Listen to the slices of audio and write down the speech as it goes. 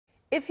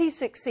If he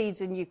succeeds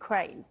in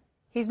Ukraine,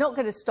 he's not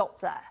going to stop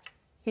there.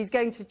 He's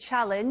going to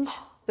challenge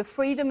the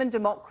freedom and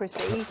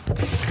democracy.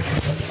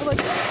 Oh my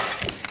God.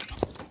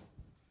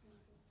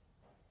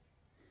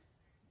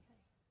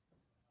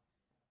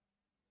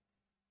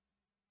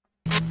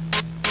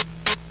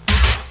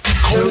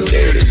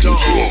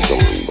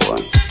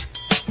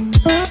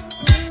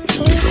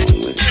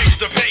 Change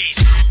the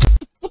pace.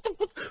 What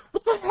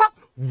the hell?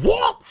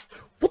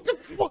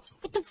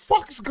 What the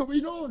fuck is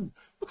going on?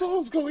 What the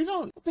hell's going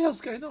on? What the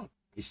hell's going on?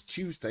 It's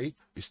Tuesday.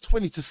 It's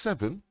 20 to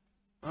 7.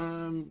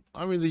 I'm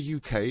in the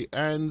UK,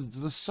 and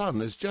the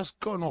Sun has just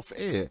gone off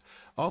air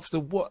after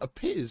what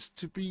appears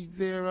to be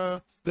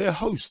their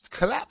host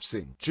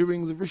collapsing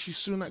during the Rishi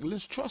Sunak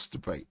Lost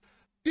debate.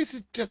 This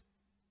is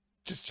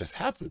just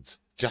happened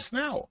just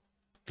now.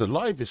 The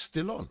live is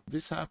still on.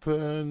 This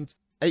happened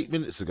 8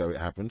 minutes ago. It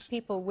happened.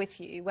 People with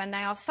you when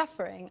they are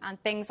suffering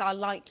and things are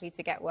likely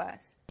to get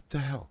worse. What the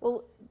hell?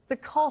 Well, the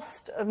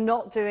cost of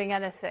not doing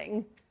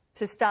anything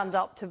to stand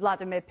up to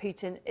Vladimir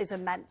Putin is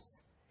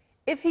immense.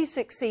 If he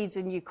succeeds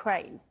in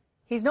Ukraine,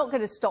 he's not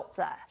going to stop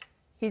there.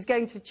 He's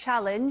going to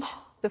challenge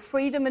the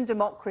freedom and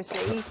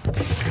democracy.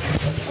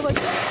 Oh my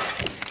God.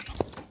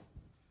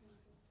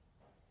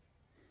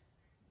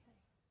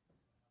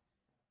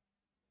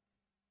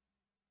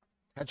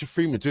 Catch a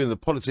Freeman doing the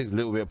politics, a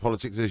little bit of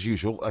politics as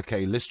usual.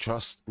 Okay,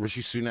 trustTruss,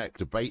 Rishi Sunak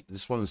debate.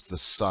 This one's the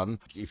Sun.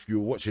 If you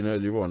were watching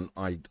earlier on,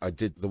 I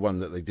did the one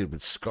that they did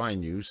with Sky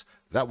News.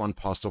 That one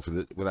passed off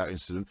without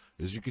incident.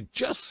 As you could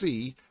just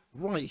see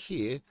right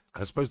here,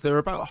 I suppose they're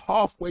about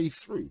halfway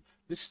through.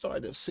 This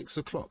started at 6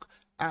 o'clock.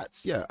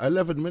 At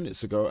 11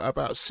 minutes ago,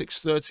 about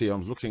 6:30, I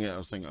was looking at it, I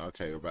was thinking,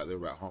 okay, they're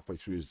about halfway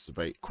through this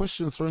debate.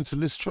 Question thrown to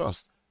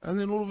trustTruss, and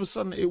then all of a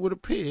sudden it would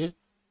appear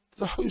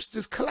the host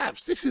has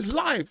collapsed. This is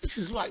live. This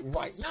is like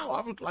right now.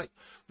 I would like,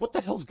 what the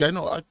hell's going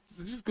on?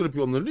 This is going to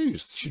be on the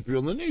news. It should be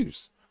on the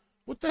news.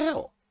 What the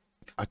hell?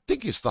 I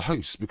think it's the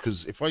host,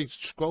 because if I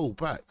scroll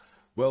back,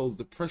 well,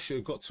 the pressure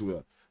got to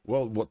her.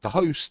 Well, what the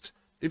host,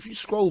 if you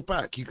scroll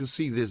back, you can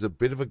see there's a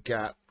bit of a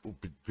gap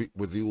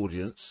with the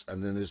audience,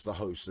 and then there's the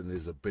host, and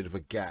there's a bit of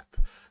a gap.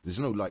 There's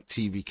no like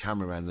TV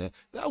cameraman there.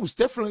 That was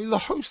definitely the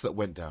host that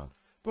went down.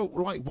 But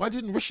like, why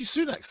didn't Rishi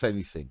Sunak say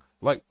anything?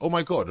 Like, oh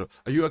my God,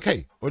 are you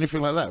okay? Or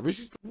anything like that.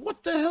 Rishi,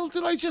 what the hell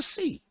did I just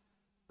see?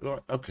 Like,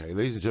 okay,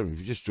 ladies and gentlemen,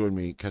 if you just joined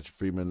me, Catch a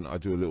Freeman, I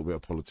do a little bit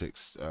of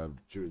politics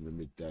during the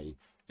midday.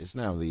 It's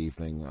now the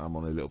evening. I'm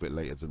on a little bit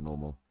later than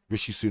normal.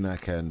 Rishi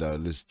Sunak and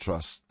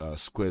trustTruss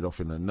squared off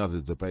in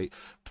another debate.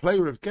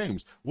 Player of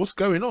Games. What's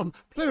going on?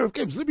 Player of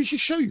Games. Let me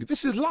just show you.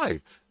 This is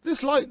live.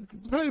 This Player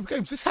of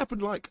Games. This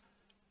happened like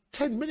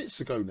 10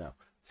 minutes ago now.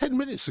 10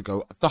 minutes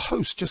ago, the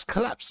host just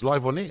collapsed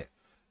live on air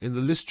in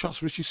the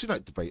trustTruss Rishi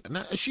Sunak debate.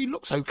 And she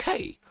looks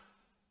okay.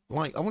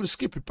 Like, I want to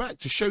skip it back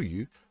to show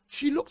you.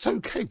 She looked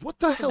okay. What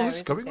the hell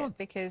is going on?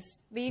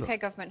 Because the UK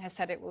government has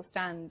said it will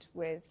stand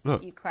with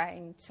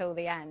Ukraine till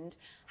the end.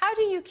 How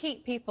do you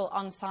keep people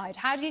on side?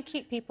 How do you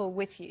keep people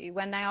with you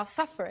when they are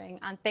suffering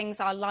and things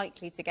are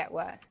likely to get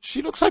worse?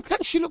 She looks okay.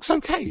 She looks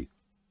okay.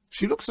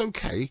 She looks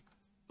okay.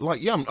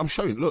 Like, yeah, I'm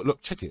showing.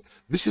 Look, check it.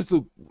 This is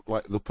the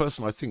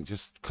person I think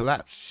just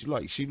collapsed.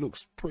 She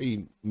looks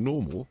pretty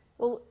normal.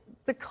 Well,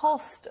 the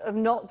cost of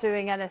not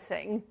doing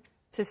anything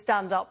to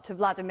stand up to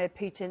Vladimir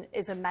Putin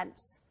is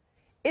immense.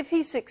 If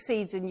he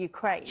succeeds in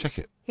Ukraine, check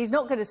it. He's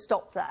not going to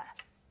stop there.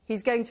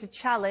 He's going to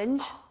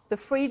challenge the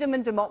freedom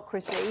and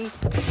democracy.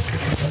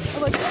 Oh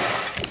my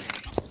God.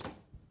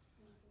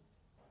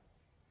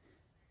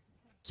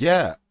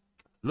 Yeah,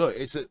 look,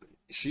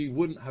 she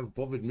wouldn't have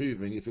bothered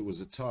moving if it was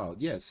a child.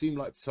 Yeah, it seemed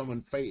like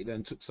someone fainted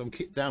and took some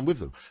kit down with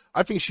them.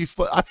 I think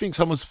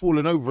someone's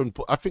fallen over and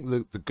I think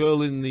the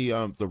girl in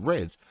the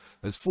red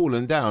has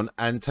fallen down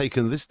and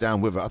taken this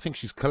down with her. I think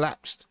she's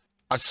collapsed.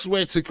 I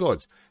swear to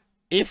God,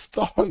 if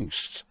the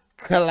host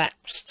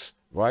collapsed,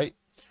 right,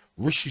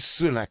 Rishi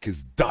Sunak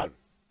is done,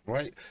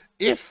 right?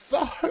 If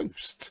the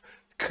host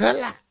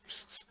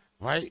collapsed,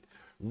 right,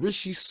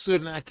 Rishi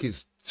Sunak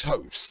is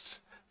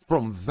toast.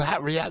 From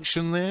that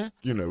reaction there,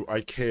 you know,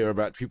 I care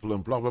about people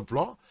and blah, blah,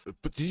 blah.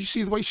 But did you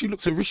see the way she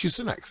looked at Rishi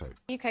Sunak, though?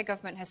 The UK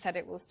government has said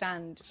it will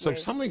stand So with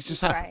something's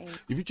just Ukraine.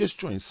 happened. If you just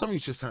joined,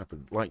 something's just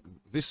happened. Like,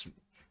 this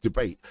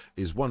debate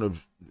is one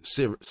of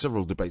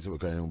several debates that were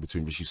going on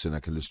between Rishi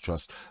Sunak and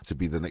trustTruss to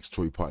be the next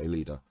Tory party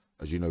leader.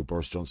 As you know,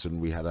 Boris Johnson,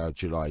 we had our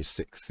July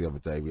 6th the other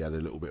day. We had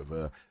a little bit of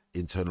a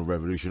internal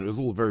revolution. It was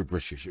all very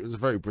British. It was a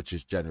very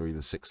British January the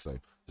 6th, though.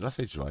 Did I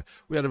say July?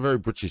 We had a very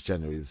British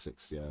January the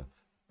 6th, yeah.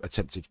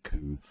 Attempted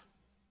coup.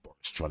 Boris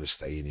trying to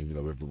stay in, even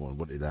though everyone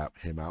wanted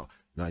him out.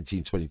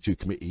 1922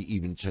 committee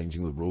even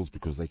changing the rules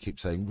because they keep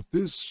saying, with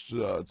this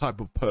type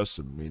of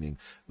person, meaning,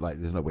 like,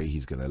 there's no way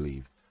he's going to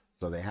leave.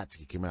 So they had to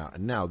kick him out.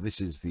 And now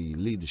this is the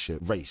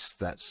leadership race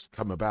that's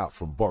come about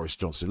from Boris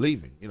Johnson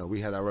leaving. You know,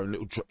 we had our own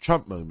little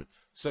Trump moment.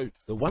 So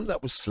the one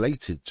that was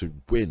slated to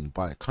win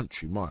by a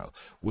country mile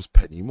was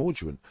Penny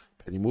Mordaunt.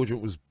 Penny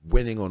Mordaunt was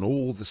winning on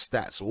all the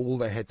stats, all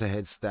the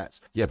head-to-head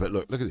stats. Yeah, but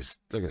look at this.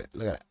 Look at it.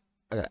 Look at it.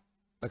 Look at it.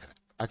 Look at it.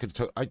 I could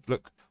tell.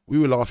 Look, we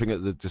were laughing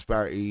at the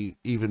disparity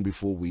even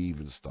before we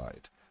even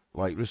started.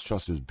 Like, Liz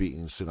Truss was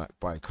beating Sunak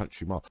by a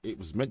country mile.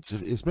 It's meant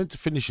to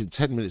finish in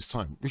 10 minutes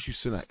time. Rishi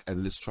Sunak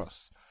and Liz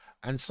Truss.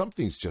 And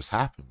something's just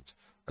happened.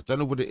 I don't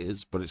know what it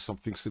is, but it's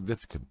something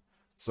significant.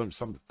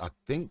 I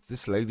think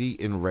this lady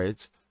in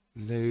red,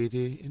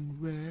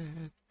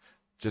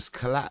 just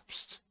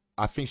collapsed.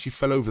 I think she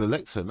fell over the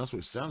lectern. That's what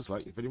it sounds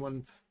like. If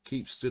anyone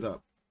keeps stood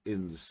up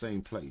in the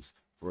same place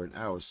for an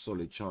hour's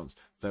solid chance,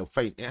 they'll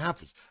faint. It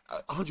happens.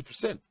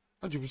 100%.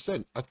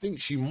 100%. I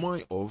think she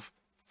might have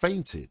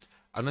fainted.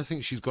 And I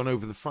think she's gone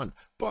over the front.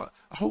 But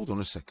hold on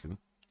a second.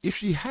 If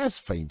she has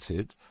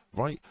fainted,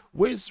 right,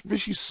 where's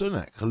Rishi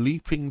Sunak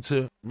leaping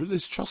to?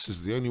 Liz Truss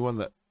is the only one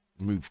that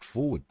moved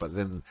forward, but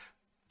then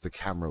the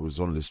camera was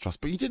on Liz Truss,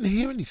 but you didn't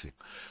hear anything.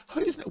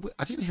 I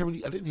didn't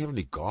hear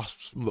any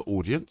gasps from the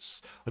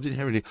audience. I didn't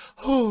hear any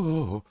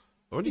or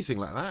anything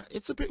like that.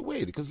 It's a bit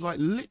weird because, like,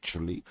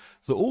 literally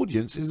the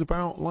audience is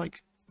about,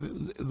 like,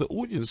 the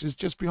audience is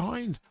just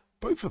behind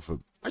both of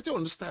them. I don't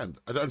understand.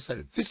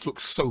 This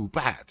looks so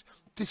bad.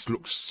 This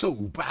looks so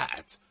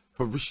bad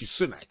for Rishi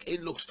Sunak.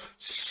 It looks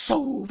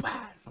so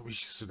bad for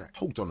Rishi Sunak.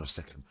 Hold on a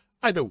second.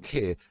 I don't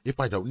care if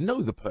I don't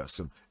know the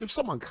person. If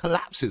someone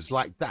collapses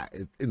like that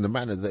in the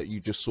manner that you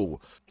just saw,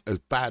 as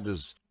bad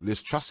as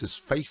Liz Truss's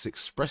face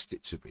expressed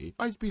it to be,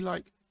 I'd be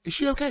like, is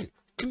she okay?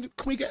 Can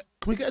we get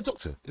a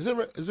doctor? Is there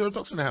a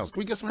doctor in the house?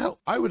 Can we get some help?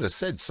 I would have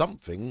said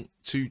something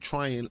to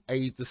try and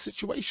aid the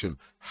situation.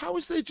 How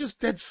is there just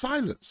dead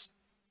silence?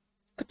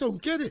 I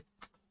don't get it.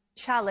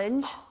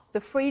 Challenge the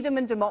freedom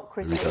and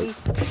democracy. Oh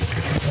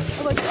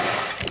my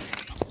God.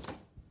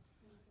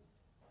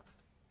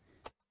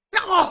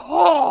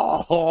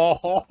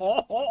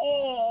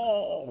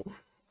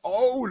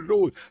 Oh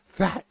Lord,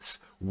 that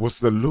was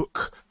the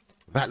look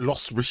that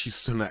lost Rishi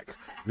Sunak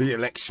the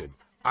election.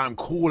 I'm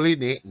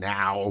calling it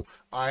now.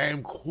 I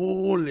am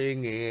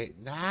calling it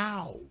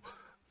now.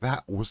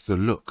 That was the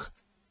look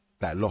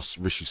that lost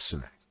Rishi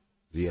Sunak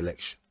the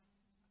election,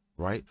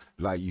 right?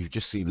 Like, you've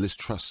just seen Liz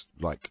Truss,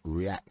 like,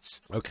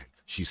 react. Okay,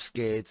 she's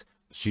scared.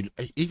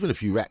 Even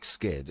if you react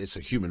scared, it's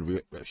a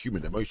human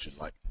emotion.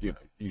 Like, you know,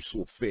 you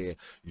saw fear,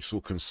 you saw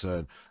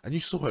concern, and you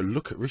saw her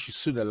look at Rishi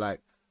Sunak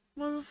like,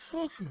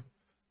 motherfucker,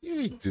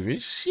 you ain't doing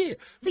shit.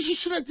 Rishi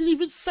Sunak didn't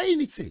even say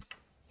anything.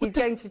 He's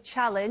going to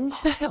challenge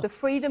the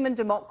freedom and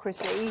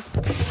democracy.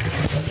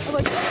 Oh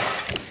my God.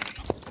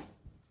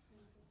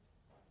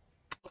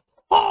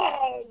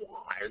 Oh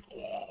my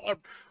God.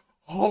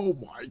 Oh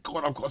my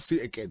God, I've got to see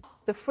it again.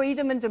 The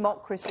freedom and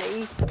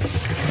democracy.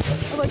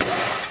 Oh my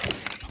God.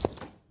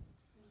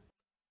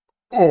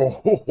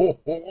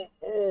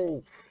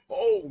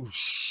 Oh,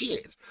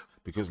 shit.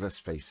 Because let's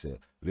face it,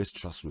 Liz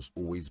Truss was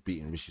always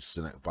beating Rishi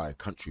Sunak by a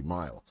country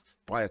mile.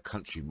 By a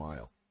country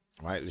mile,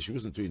 right? She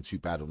wasn't doing too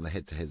bad on the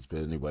head-to-heads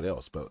with anybody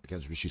else, but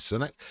against Rishi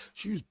Sunak,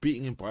 she was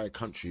beating him by a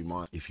country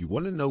mile. If you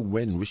want to know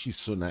when Rishi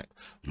Sunak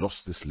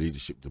lost this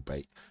leadership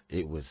debate,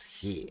 it was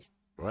here,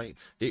 right?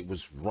 It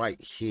was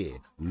right here.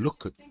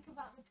 Look at... Think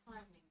about the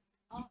timing.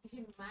 After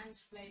him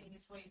mansplaining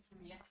his way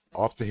through yesterday.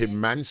 After him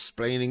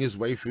mansplaining his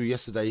way through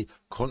yesterday,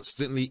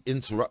 constantly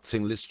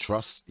interrupting Liz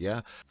Truss,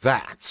 yeah?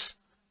 That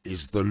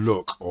is the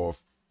look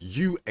of,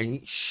 you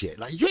ain't shit.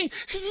 Like, you ain't...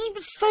 She didn't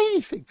even say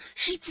anything.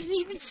 She didn't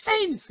even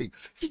say anything.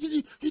 You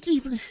didn't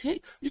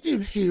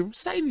even hear him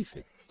say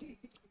anything.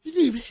 You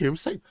didn't even hear him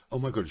say, oh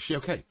my God, is she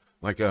okay?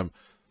 Like, can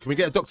we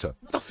get a doctor?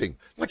 Nothing.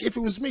 Like, if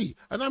it was me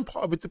and I'm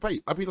part of a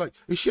debate, I'd be like,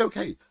 is she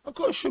okay? I've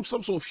got to show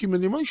some sort of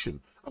human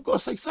emotion. I've got to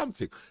say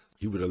something.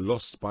 He would have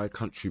lost by a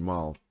country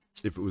mile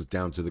if it was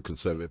down to the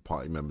Conservative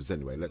Party members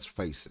anyway. Let's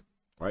face it,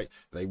 right?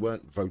 They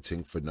weren't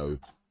voting for no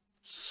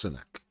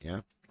Sunak, yeah?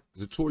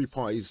 The Tory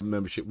party's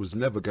membership was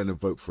never going to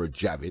vote for a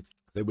Javid.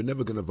 They were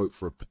never going to vote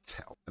for a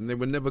Patel. And they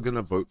were never going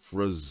to vote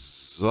for a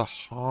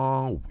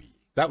Zahawi.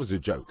 That was a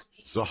joke.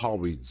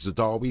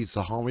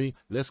 Zahawi.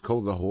 Let's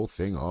call the whole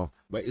thing off.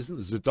 Wait, isn't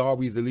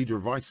Zadawi the leader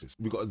of ISIS?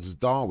 We've got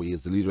Zadawi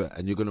as the leader,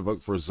 and you're going to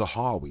vote for a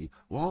Zahawi.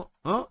 What?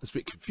 Huh? It's a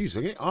bit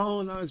confusing, eh?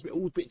 Oh, no, it's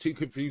all a bit too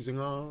confusing.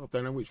 Oh, I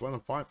don't know which one I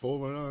fight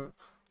for.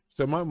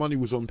 So my money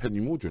was on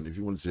Penny Mordaunt if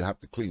you wanted to have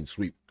the clean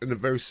sweep. In a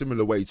very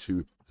similar way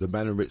to the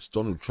manner in which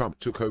Donald Trump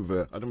took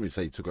over, I don't really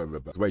say he took over,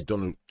 but the way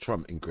Donald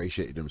Trump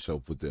ingratiated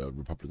himself with the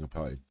Republican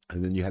Party.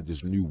 And then you had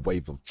this new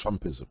wave of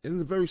Trumpism. In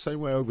the very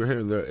same way over here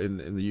in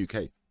the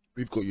UK.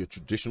 We've got your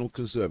traditional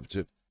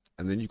Conservative,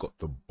 and then you've got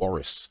the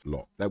Boris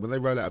lot. Now, when they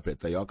roll out a bit,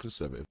 they are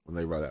Conservative. When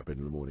they roll out a bit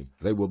in the morning,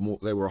 they were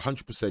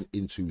 100%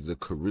 into the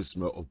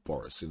charisma of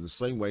Boris. In the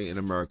same way in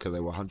America,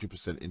 they were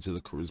 100% into the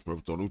charisma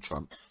of Donald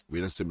Trump. We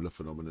had a similar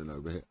phenomenon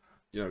over here.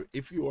 You know,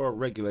 if you are a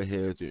regular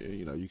here,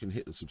 you know, you can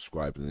hit the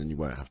subscribe, and then you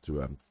won't have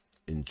to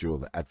endure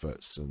the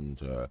adverts,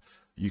 and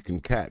you can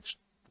catch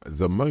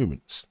the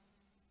moments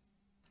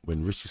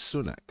when Rishi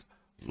Sunak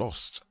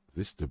lost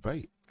this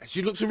debate. And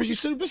she looks at Rishi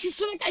Sunak. Rishi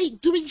Sunak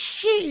ain't doing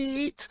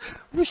shit.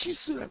 Rishi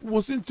Sunak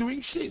wasn't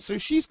doing shit. So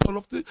she's gone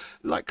off the,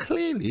 like,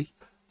 clearly,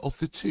 of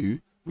the two,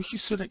 Rishi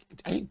Sunak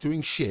ain't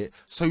doing shit.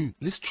 So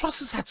Liz Truss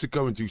has had to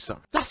go and do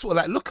something. That's what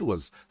that look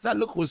was. That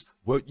look was,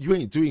 well, you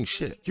ain't doing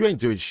shit. You ain't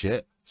doing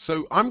shit.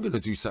 So I'm going to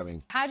do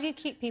something. How do you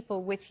keep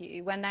people with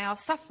you when they are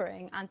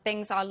suffering and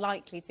things are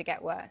likely to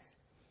get worse?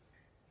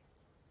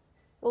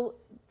 Well,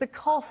 the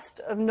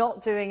cost of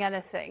not doing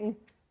anything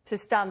to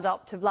stand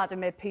up to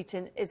Vladimir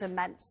Putin is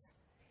immense.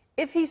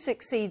 If he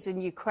succeeds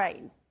in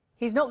Ukraine,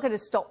 he's not going to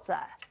stop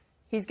there.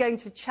 He's going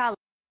to challenge.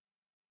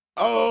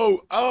 Oh,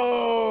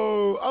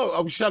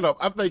 shut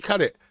up. Have they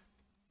cut it?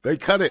 They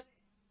cut it.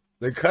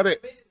 They cut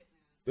it.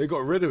 They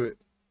got rid of it.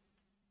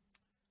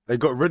 They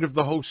got rid of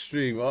the whole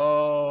stream.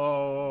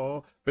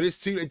 Oh, but it's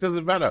too. It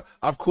doesn't matter.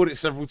 I've caught it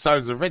several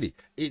times already.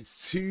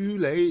 It's too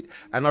late,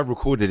 and I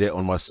recorded it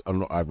on my.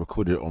 I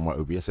recorded it on my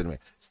OBS anyway.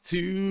 It's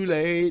too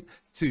late.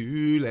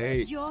 Too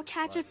late. You're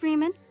Catcher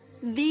Freeman,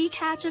 the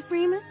Catcher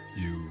Freeman.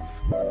 You've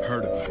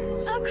heard of me.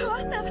 Of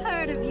course, I've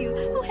heard of you.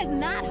 Who has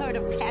not heard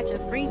of Catcher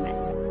Freeman?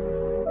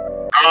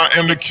 I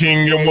am the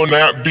king and will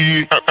not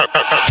be.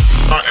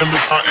 I am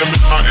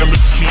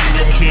the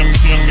king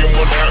and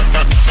will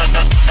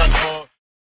not.